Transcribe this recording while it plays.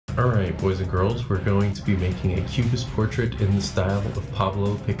Alright, boys and girls, we're going to be making a cubist portrait in the style of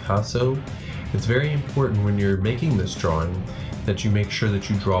Pablo Picasso. It's very important when you're making this drawing that you make sure that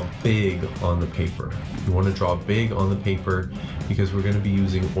you draw big on the paper. You want to draw big on the paper because we're going to be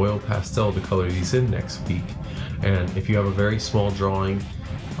using oil pastel to color these in next week. And if you have a very small drawing,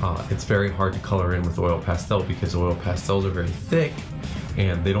 it's very hard to color in with oil pastel because oil pastels are very thick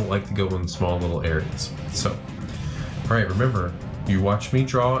and they don't like to go in small little areas. So, alright, remember, you watch me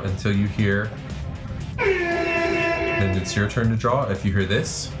draw until you hear, then it's your turn to draw. If you hear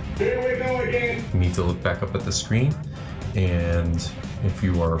this, here we go again. You need to look back up at the screen, and if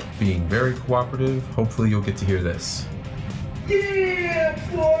you are being very cooperative, hopefully you'll get to hear this. Yeah,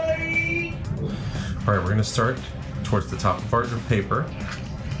 boy! Alright, we're going to start towards the top of our paper,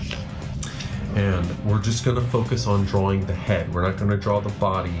 and we're just going to focus on drawing the head. We're not going to draw the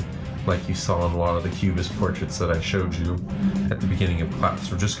body like you saw in a lot of the cubist portraits that I showed you at the beginning of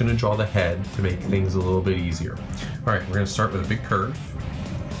class. We're just going to draw the head to make things a little bit easier. Alright, we're going to start with a big curve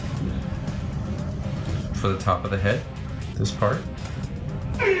for the top of the head, this part.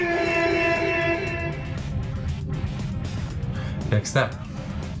 Next step.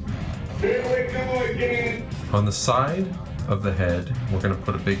 Here we go again. On the side of the head, we're going to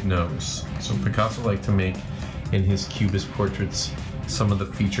put a big nose. So Picasso liked to make, in his cubist portraits, some of the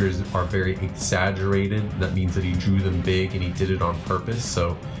features are very exaggerated. That means that he drew them big and he did it on purpose.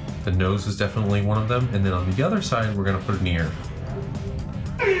 So the nose is definitely one of them. And then on the other side, we're going to put an ear.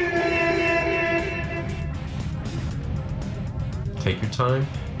 Take your time.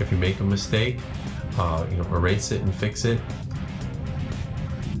 If you make a mistake, erase it and fix it.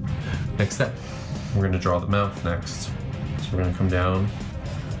 Next step, we're going to draw the mouth next. So we're going to come down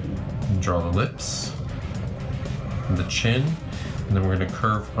and draw the lips and the chin. And then we're going to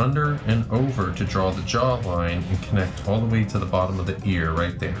curve under and over to draw the jawline and connect all the way to the bottom of the ear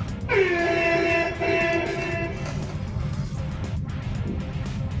right there.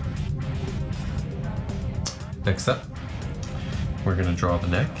 Next up, we're going to draw the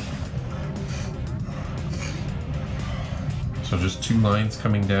neck. So just two lines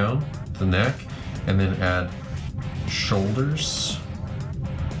coming down the neck, and then add shoulders,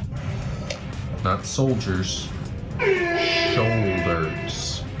 not soldiers.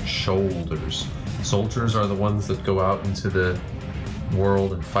 Shoulders. Soldiers are the ones that go out into the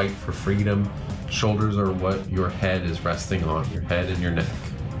world and fight for freedom. Shoulders are what your head is resting on, your head and your neck.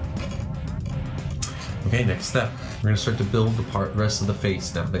 Okay, next step. We're going to start to build the rest of the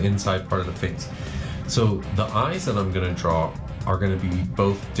face now, the inside part of the face. So the eyes that I'm going to draw are going to be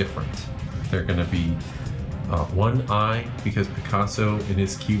both different. They're going to be one eye, because Picasso in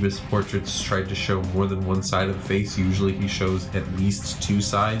his cubist portraits tried to show more than one side of the face. Usually he shows at least two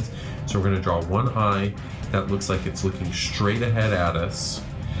sides. So we're going to draw one eye that looks like it's looking straight ahead at us.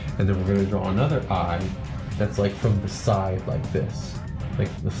 And then we're going to draw another eye that's like from the side like this.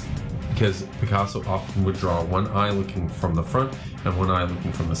 Like this, because Picasso often would draw one eye looking from the front and one eye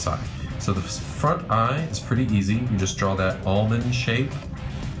looking from the side. So the front eye is pretty easy. You just draw that almond shape.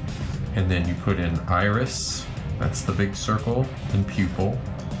 And then you put in iris, that's the big circle, and pupil,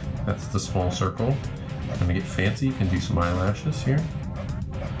 that's the small circle. I'm gonna get fancy, you can do some eyelashes here.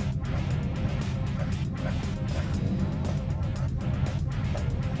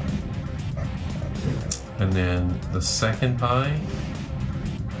 And then the second eye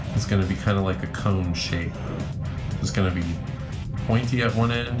is gonna be kind of like a cone shape. It's gonna be pointy at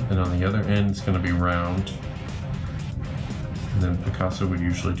one end, and on the other end it's gonna be round. And then Picasso would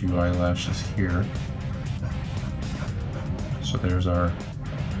usually do eyelashes here. So there's our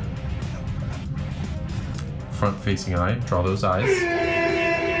front-facing eye. Draw those eyes.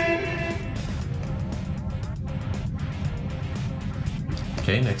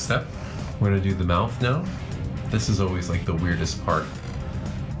 Okay, next step. We're going to do the mouth now. This is always like the weirdest part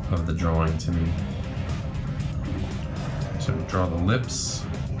of the drawing to me. So we draw the lips.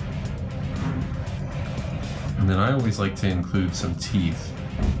 And then I always like to include some teeth.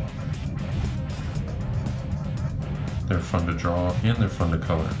 They're fun to draw and they're fun to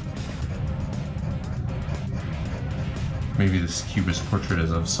color. Maybe this cubist portrait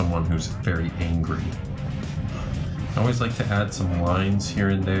is of someone who's very angry. I always like to add some lines here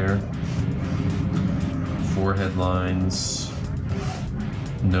and there. Forehead lines,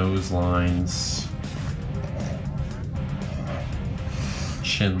 nose lines,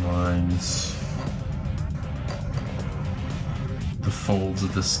 chin lines. The folds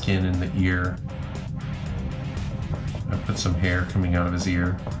of the skin in the ear. I put some hair coming out of his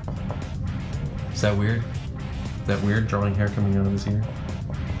ear. Is that weird? Is that weird, drawing hair coming out of his ear?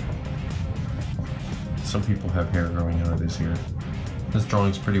 Some people have hair growing out of his ear. This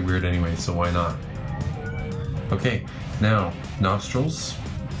drawing's pretty weird anyway, so why not? Okay, now nostrils.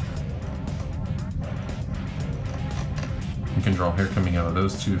 You can draw hair coming out of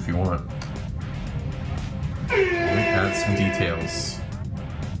those too if you want. Add some details.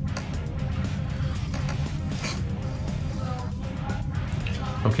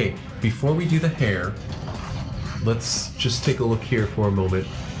 Okay, before we do the hair, let's just take a look here for a moment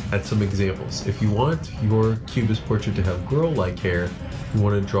at some examples. If you want your cubist portrait to have girl-like hair, you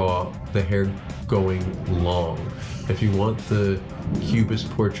want to draw the hair going long. If you want the cubist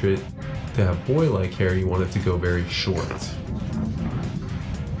portrait to have boy-like hair, you want it to go very short.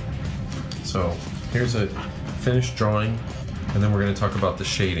 So here's a finished drawing, and then we're going to talk about the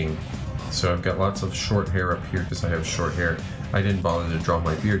shading. So I've got lots of short hair up here because I have short hair. I didn't bother to draw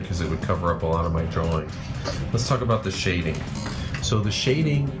my beard because it would cover up a lot of my drawing. Let's talk about the shading. So the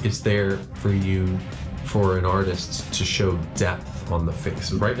shading is there for you, for an artist, to show depth on the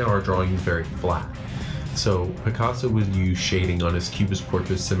face. Right now our drawing is very flat. So Picasso would use shading on his cubist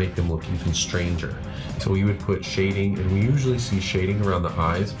portraits to make them look even stranger. So we would put shading, and we usually see shading around the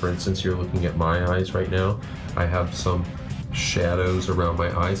eyes. For instance, you're looking at my eyes right now. I have some shadows around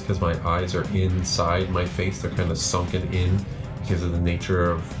my eyes because my eyes are inside my face. They're kind of sunken in because of the nature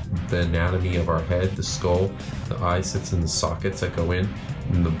of the anatomy of our head, the skull. The eye sits in the sockets that go in,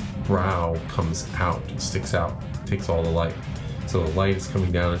 and the brow comes out, it sticks out, it takes all the light. So the light is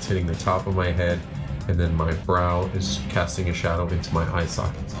coming down, it's hitting the top of my head, and then my brow is casting a shadow into my eye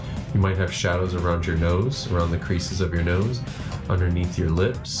sockets. You might have shadows around your nose, around the creases of your nose, underneath your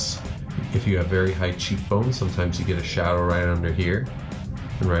lips. If you have very high cheekbones, sometimes you get a shadow right under here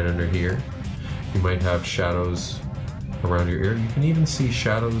and right under here. You might have shadows around your ear. You can even see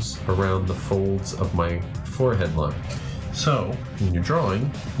shadows around the folds of my forehead line. So when you're drawing,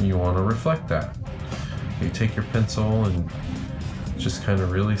 you want to reflect that. You take your pencil and just kind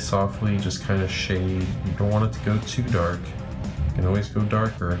of really softly just kind of shade. You don't want it to go too dark. You can always go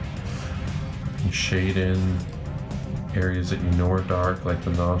darker. You shade in areas that you know are dark, like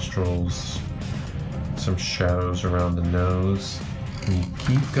the nostrils, some shadows around the nose, and you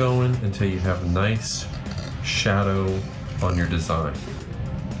keep going until you have a nice shadow on your design.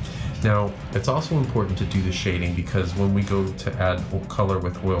 Now, it's also important to do the shading because when we go to add color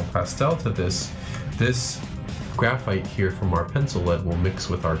with oil pastel to this graphite here from our pencil lead will mix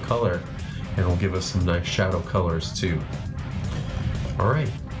with our color and will give us some nice shadow colors too. All right,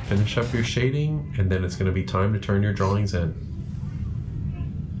 finish up your shading, and then it's going to be time to turn your drawings in.